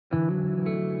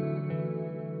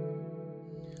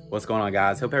What's going on,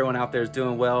 guys? Hope everyone out there is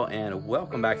doing well, and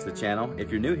welcome back to the channel.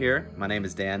 If you're new here, my name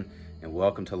is Dan and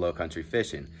welcome to Low Country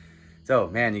Fishing. So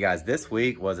man, you guys, this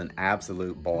week was an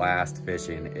absolute blast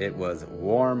fishing. It was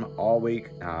warm all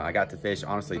week. I got to fish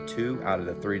honestly 2 out of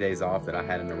the 3 days off that I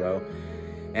had in a row.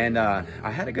 And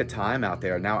I had a good time out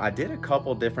there. Now, I did a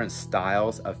couple different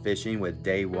styles of fishing with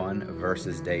day 1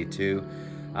 versus day 2.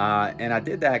 And I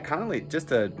did that kind of like just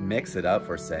to mix it up,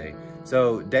 for say.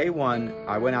 So day 1,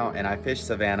 I went out and I fished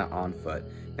Savannah on foot.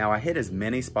 Now, I hit as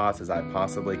many spots as I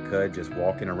possibly could, just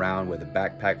walking around with a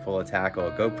backpack full of tackle,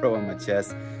 a GoPro on my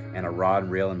chest, and a rod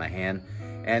and reel in my hand.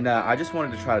 And I just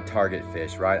wanted to try to target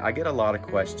fish, right? I get a lot of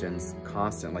questions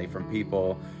constantly from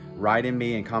people writing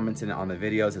me and commenting on the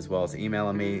videos, as well as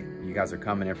emailing me. You guys are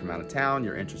coming in from out of town,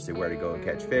 you're interested where to go and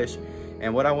catch fish.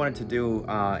 And what I wanted to do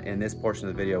in this portion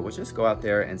of the video was just go out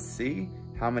there and see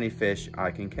how many fish I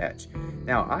can catch.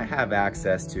 Now, I have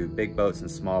access to big boats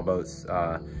and small boats,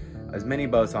 as many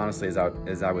boats honestly as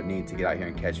I would need to get out here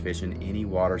and catch fish in any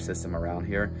water system around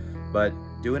here. But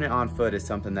doing it on foot is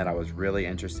something that I was really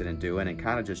interested in doing, and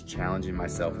kind of just challenging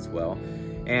myself as well.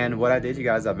 And what I did, you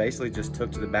guys, I basically just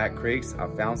took to the back creeks. I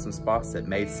found some spots that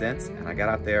made sense, and I got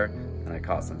out there and I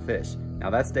caught some fish. Now,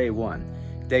 that's day 1.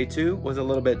 Day 2 was a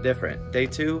little bit different. Day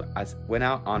 2, I went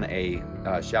out on a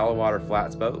shallow water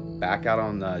flats boat, back out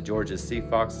on George's Sea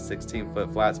Fox, a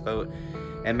 16-foot flats boat.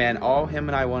 And man, all him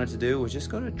and I wanted to do was just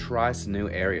go to try some new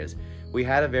areas. We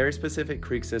had a very specific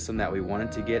creek system that we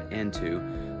wanted to get into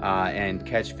and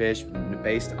catch fish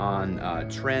based on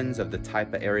trends of the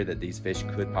type of area that these fish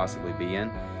could possibly be in.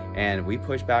 And we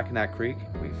pushed back in that creek.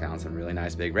 We found some really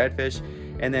nice big redfish.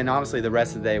 And then honestly, the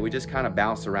rest of the day, we just kind of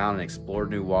bounced around and explored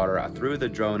new water. I threw the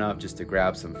drone up just to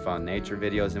grab some fun nature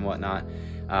videos and whatnot,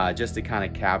 just to kind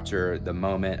of capture the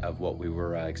moment of what we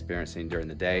were experiencing during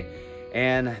the day.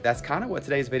 And that's kind of what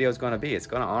today's video is going to be. It's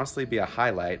going to honestly be a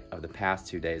highlight of the past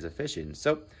 2 days of fishing.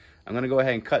 So I'm going to go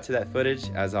ahead and cut to that footage.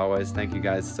 As always, thank you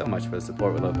guys so much for the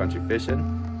support with Low Country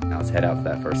Fishing. Now let's head out to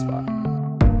that first spot.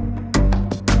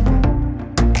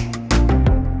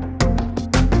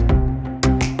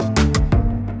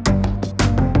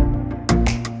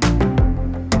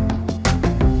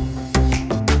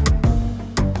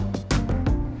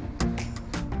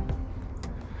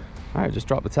 All right, just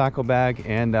dropped the tackle bag,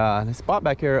 and the spot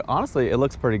back here, honestly, it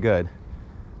looks pretty good.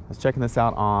 I was checking this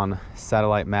out on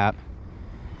satellite map,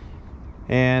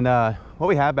 and what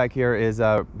we have back here is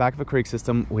back of a creek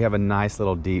system. We have a nice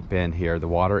little deep bend here. The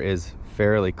water is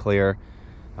fairly clear.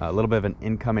 A little bit of an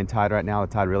incoming tide right now.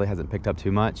 The tide really hasn't picked up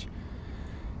too much.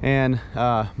 And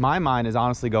my mind is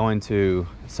honestly going to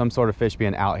some sort of fish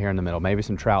being out here in the middle. Maybe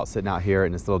some trout sitting out here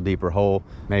in this little deeper hole.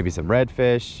 Maybe some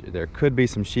redfish. There could be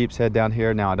some sheep's head down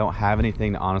here. Now, I don't have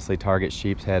anything to honestly target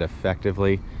sheep's head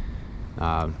effectively,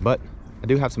 but I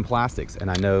do have some plastics, and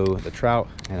I know the trout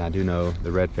and I do know the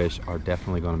redfish are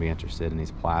definitely going to be interested in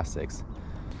these plastics.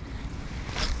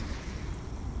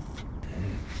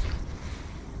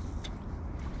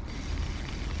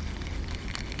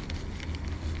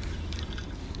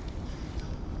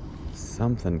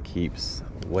 Something keeps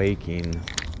waking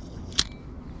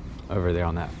over there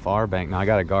on that far bank. Now, I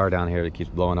got a guard down here that keeps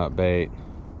blowing up bait,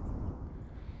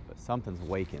 but something's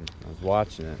waking. I was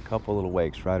watching it, a couple little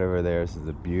wakes right over there. This is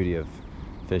the beauty of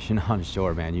fishing on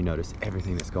shore, man. You notice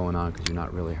everything that's going on because you're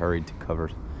not really hurried to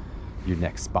cover your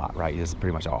next spot, right? This is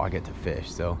pretty much all I get to fish.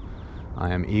 So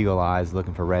I am eagle eyes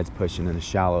looking for reds pushing in the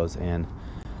shallows, and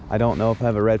I don't know if I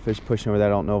have a redfish pushing over there.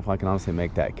 I don't know if I can honestly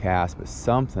make that cast, but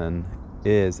something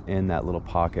is in that little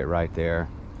pocket right there.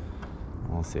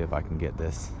 We'll see if I can get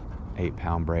this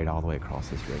 8-pound braid all the way across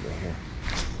this river here.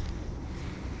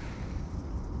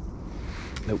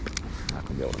 Nope, not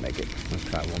gonna be able to make it. Let's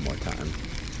try one more time.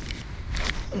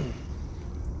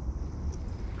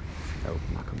 Nope,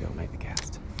 not gonna be able to make the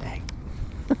cast. Dang.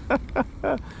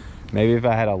 Maybe if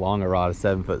I had a longer rod, a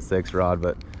 7'6" rod,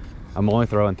 but I'm only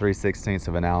throwing 3/16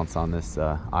 of an ounce on this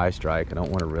eye strike. I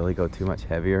don't want to really go too much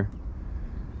heavier,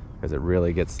 because it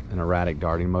really gets an erratic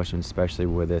darting motion, especially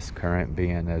with this current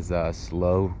being as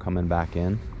slow coming back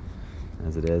in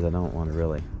as it is. I don't want to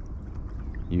really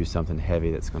use something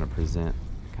heavy that's going to present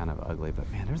kind of ugly.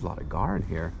 But man, there's a lot of gar in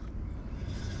here.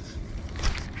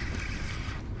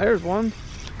 There's one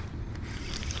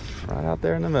right out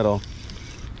there in the middle.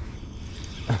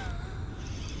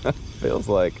 Feels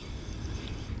like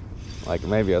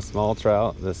maybe a small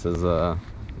trout. This is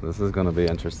going to be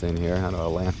interesting here. How do I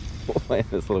land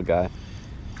this little guy?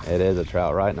 It is a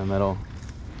trout right in the middle.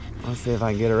 Let's see if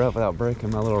I can get her up without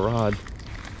breaking my little rod.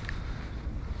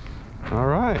 All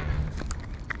right,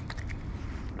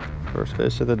 first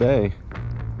fish of the day.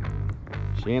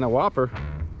 She ain't a whopper,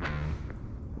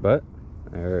 but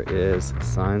There is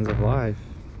signs of life.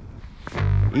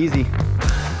 Easy.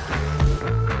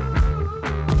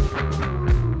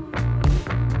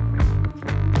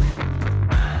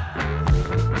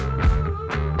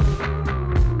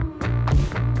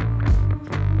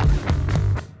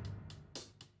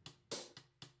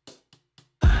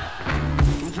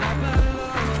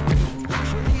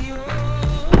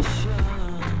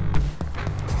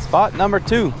 Spot number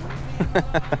 2.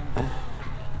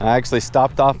 I actually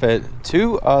stopped off at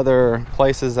 2 other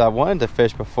places I wanted to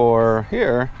fish before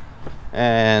here,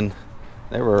 and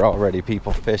there were already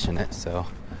people fishing it. So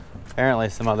apparently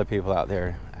some other people out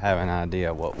there have an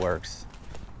idea what works,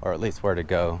 or at least where to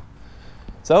go.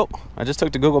 So I just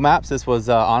took to Google Maps. This was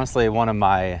honestly one of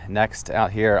my next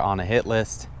out here on a hit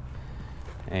list,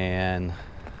 and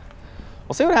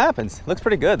we'll see what happens. Looks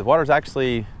pretty good. The water's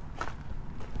actually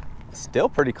still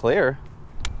pretty clear.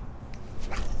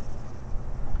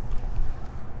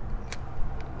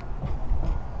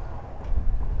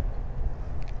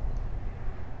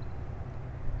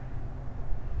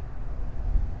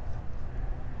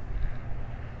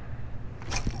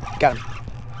 Got him.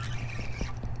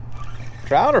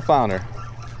 Trout or flounder?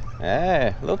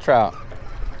 Hey, little trout.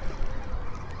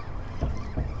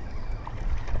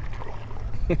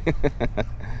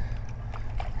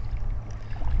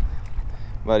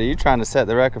 Buddy, you're trying to set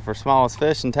the record for smallest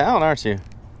fish in town, aren't you?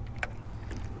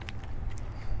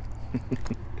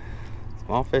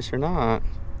 Small fish or not,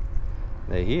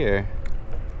 they here.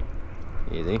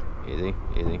 Easy, easy,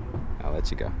 easy. I'll let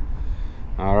you go.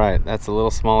 All right, that's a little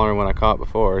smaller than what I caught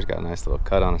before. He's got a nice little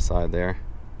cut on the side there.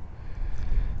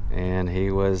 And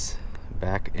he was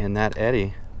back in that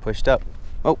eddy, pushed up.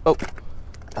 Oh, oh.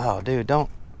 Oh, dude, don't.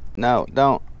 No,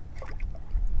 don't.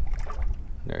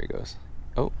 There he goes.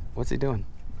 Oh, what's he doing?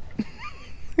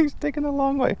 He's taking a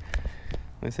long way.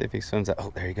 Let me see if he swims out.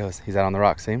 Oh, there he goes. He's out on the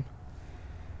rock, see him?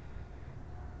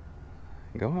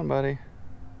 Go on, buddy.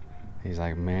 He's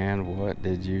like, man, what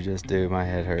did you just do? My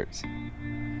head hurts.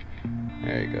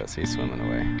 There he goes. He's swimming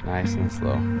away. Nice and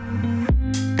slow.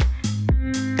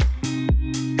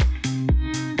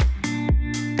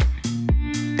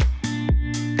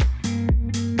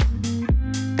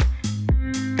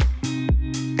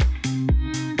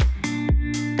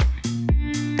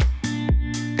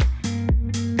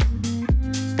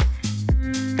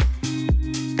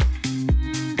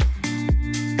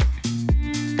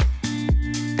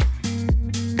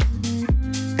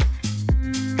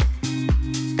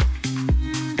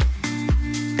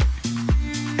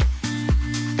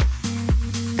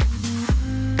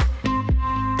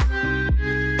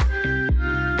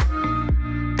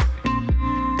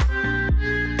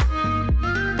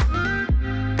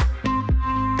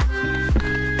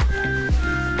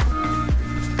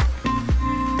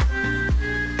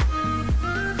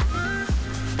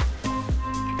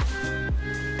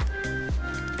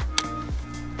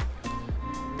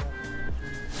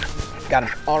 Got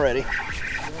him already.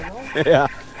 Yeah.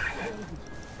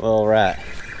 Little rat.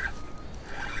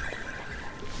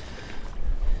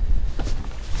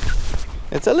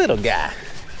 It's a little guy.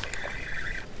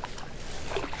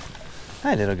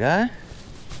 Hi, little guy.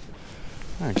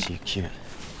 Aren't you cute?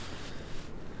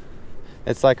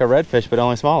 It's like a redfish, but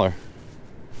only smaller.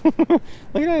 Look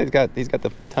at that. He's got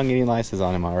the tongue-eating lices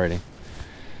on him already.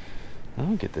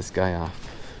 I'll get this guy off.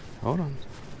 Hold on.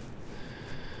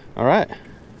 All right.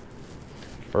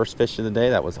 First fish of the day.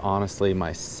 That was honestly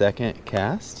my second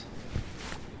cast.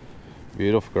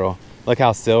 Beautiful girl. Look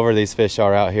how silver these fish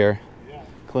are out here. Yeah.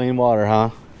 Clean water, huh?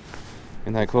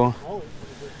 Isn't that cool? Oh,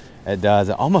 it does.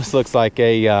 It almost looks like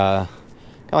a kind of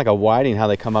like a whiting, how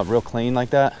they come up real clean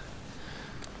like that.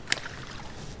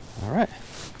 All right.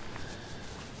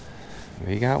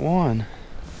 We got one.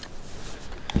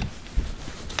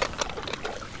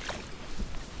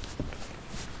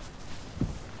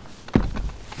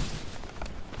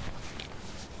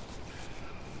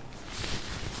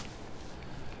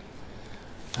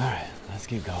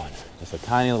 Keep going. Just a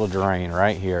tiny little drain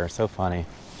right here. So funny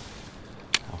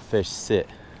how fish sit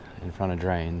in front of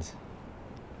drains.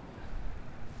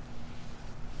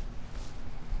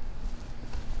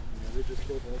 Yeah, they just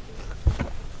go back there.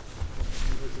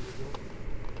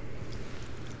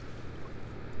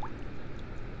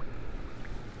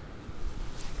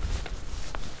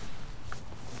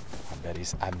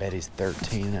 I bet he's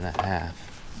 13 and a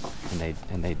half.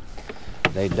 And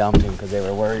they dumped him because they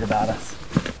were worried about us.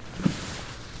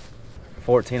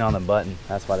 14 on the button.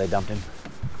 That's why they dumped him.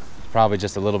 Probably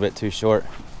just a little bit too short.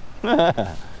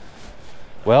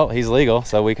 Well, he's legal,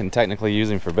 so we can technically use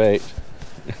him for bait.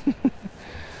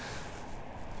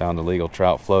 Found a legal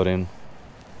trout floating.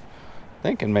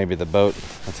 Thinking maybe the boat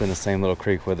that's in the same little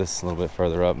creek with us a little bit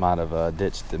further up might have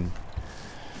ditched them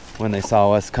when they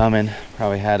saw us coming.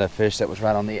 Probably had a fish that was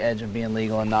right on the edge of being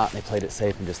legal and not. They played it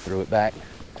safe and just threw it back.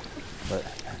 But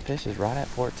that fish is right at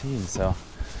 14, so what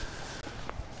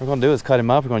we're gonna do is cut him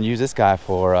up. We're gonna use this guy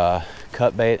for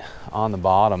cut bait on the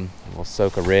bottom. We'll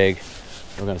soak a rig.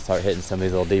 We're gonna start hitting some of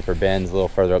these little deeper bends a little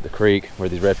further up the creek where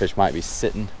these redfish might be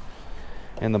sitting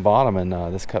in the bottom, and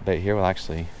this cut bait here will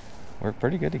actually work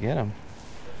pretty good to get him.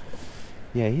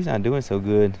 Yeah, he's not doing so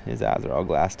good. His eyes are all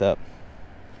glassed up.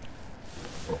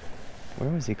 Where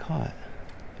was he caught?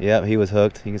 Yep, he was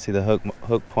hooked. You can see the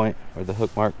hook point or the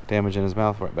hook mark damaging his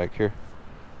mouth right back here.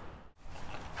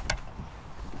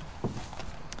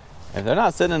 If they're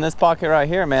not sitting in this pocket right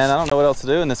here, man, I don't know what else to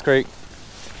do in this creek.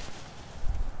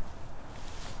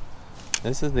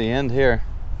 This is the end here.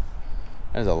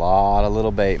 There's a lot of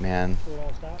little bait, man. So it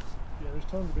all stops? Yeah, there's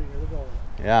tons of bait here. Look at all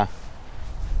that. Yeah.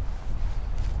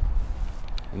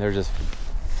 And they're just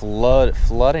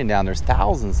flooding down. There's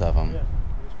thousands of them. Yeah,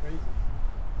 it's crazy.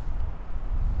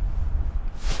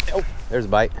 Oh, there's a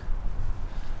bite.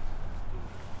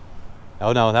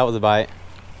 Oh no, that was a bite.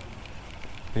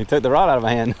 He took the rod out of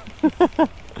my hand.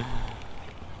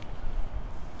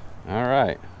 All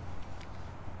right.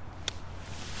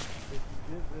 If you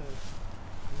did this,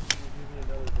 you give me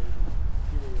another baby.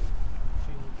 Period.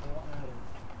 And you call Adam.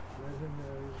 Let him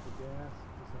know the gas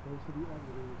is supposed to be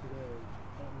activated today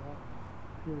at Mountain.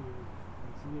 Period.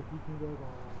 And see if he can go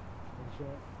by and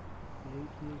check the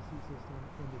HVAC system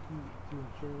and the heat to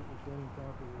ensure it's running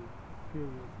properly.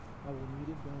 Period. I will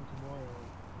need it done tomorrow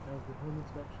as the home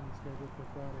inspection is scheduled for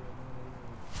Friday at 9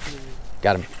 a.m. Period.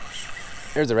 Got him.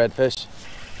 Here's a redfish.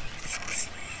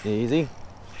 Easy.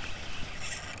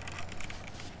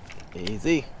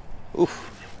 Easy.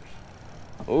 Oof.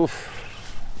 Oof.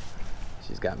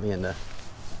 She's got me in the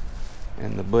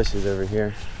bushes over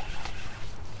here.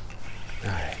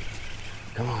 All right.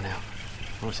 Come on now.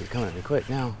 Oh, she's coming at me quick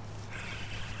now.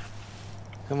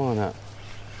 Come on up.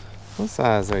 What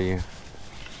size are you?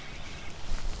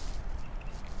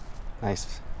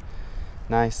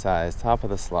 Nice size, top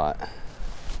of the slot.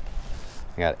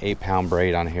 I got 8-pound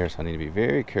braid on here, so I need to be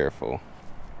very careful.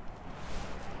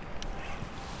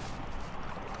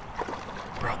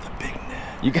 Brought the big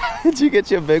net. Did you get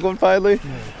you a big one finally?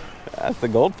 Yeah. That's the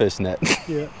goldfish net.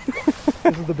 Yeah.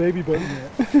 This is the baby boat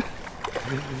net.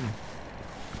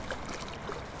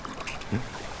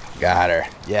 Got her.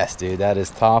 Yes, dude, that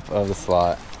is top of the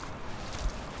slot.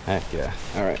 Heck yeah.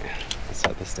 All right, let's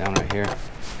set this down right here.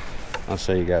 I'll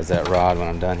show you guys that rod when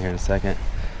I'm done here in a second.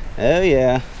 Oh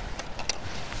yeah.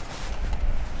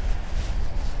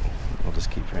 We'll just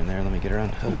keep her in there. Let me get her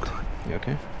unhooked. You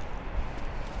okay?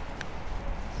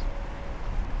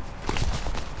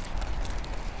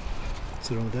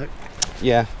 Sit on the deck?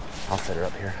 Yeah. I'll set her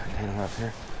up here. I can handle her up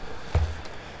here.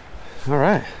 All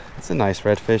right. That's a nice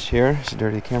redfish here. Should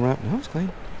dirty the camera up. No, it's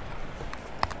clean.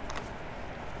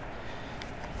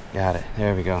 Got it.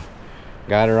 There we go.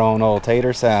 Got her own old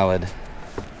tater salad.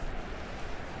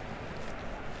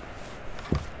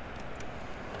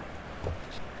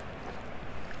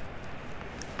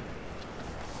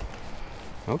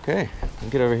 Okay, let's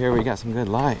get over here. We got some good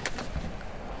light.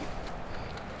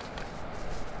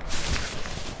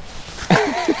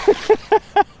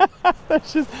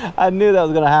 I knew that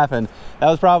was gonna happen. That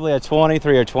was probably a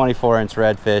 23 or 24-inch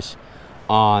redfish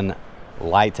on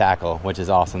light tackle, which is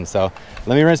awesome. So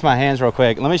let me rinse my hands real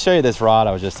quick. Let me show you this rod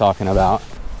I was just talking about.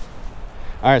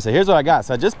 All right, so here's what I got.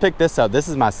 So I just picked this up. This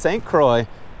is my St. Croix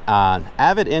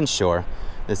Avid Inshore.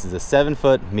 This is a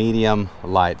 7-foot medium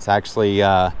light. It's actually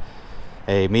a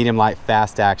medium light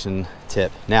fast action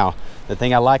tip. Now, the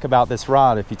thing I like about this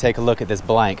rod, if you take a look at this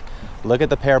blank, look at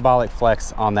the parabolic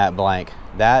flex on that blank.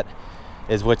 That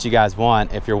is what you guys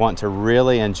want if you're wanting to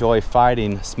really enjoy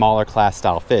fighting smaller class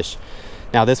style fish.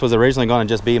 Now, this was originally going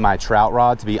to just be my trout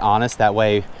rod, to be honest. That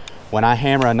way, when I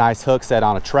hammer a nice hook set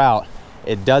on a trout,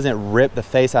 it doesn't rip the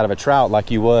face out of a trout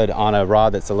like you would on a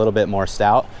rod that's a little bit more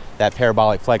stout. That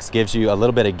parabolic flex gives you a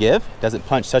little bit of give, doesn't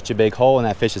punch such a big hole in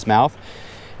that fish's mouth,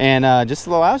 and just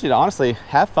allows you to honestly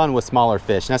have fun with smaller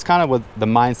fish. And that's kind of what the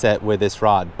mindset with this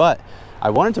rod. But I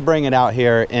wanted to bring it out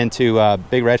here into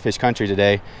big redfish country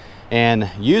today and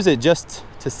use it just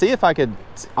to see if I could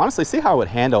honestly see how it would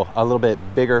handle a little bit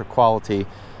bigger quality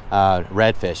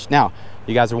redfish. Now,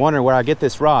 you guys are wondering where I get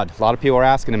this rod. A lot of people are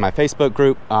asking in my Facebook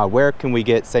group, where can we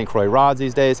get St. Croix rods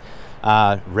these days?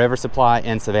 River Supply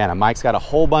in Savannah. Mike's got a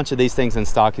whole bunch of these things in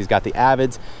stock. He's got the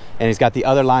Avids, and he's got the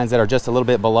other lines that are just a little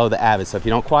bit below the Avids. So if you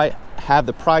don't quite have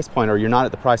the price point, or you're not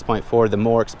at the price point for the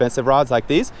more expensive rods like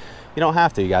these, you don't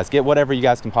have to, you guys. Get whatever you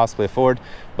guys can possibly afford.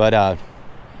 But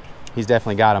he's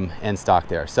definitely got them in stock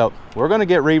there. So we're gonna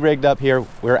get re-rigged up here.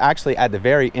 We're actually at the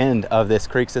very end of this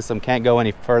creek system, can't go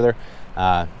any further.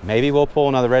 Maybe we'll pull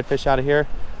another redfish out of here,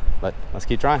 but let's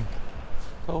keep trying.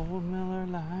 Cold Miller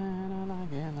line, I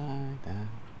like it like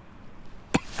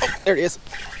that. Oh, there it is.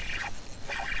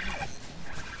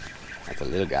 That's a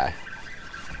little guy.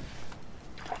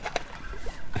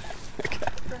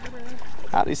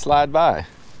 How'd he slide by?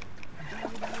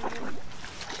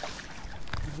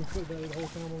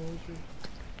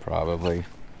 Probably.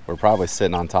 We're probably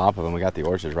sitting on top of him. We got the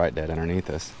orchard right dead underneath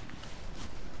us.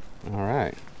 All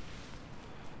right.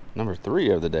 Number 3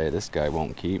 of the day. This guy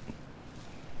won't keep.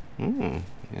 He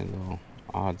had a little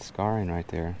odd scarring right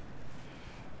there.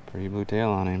 Pretty blue tail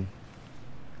on him.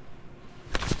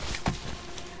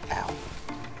 Ow.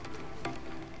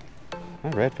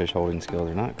 My redfish holding skills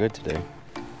are not good today.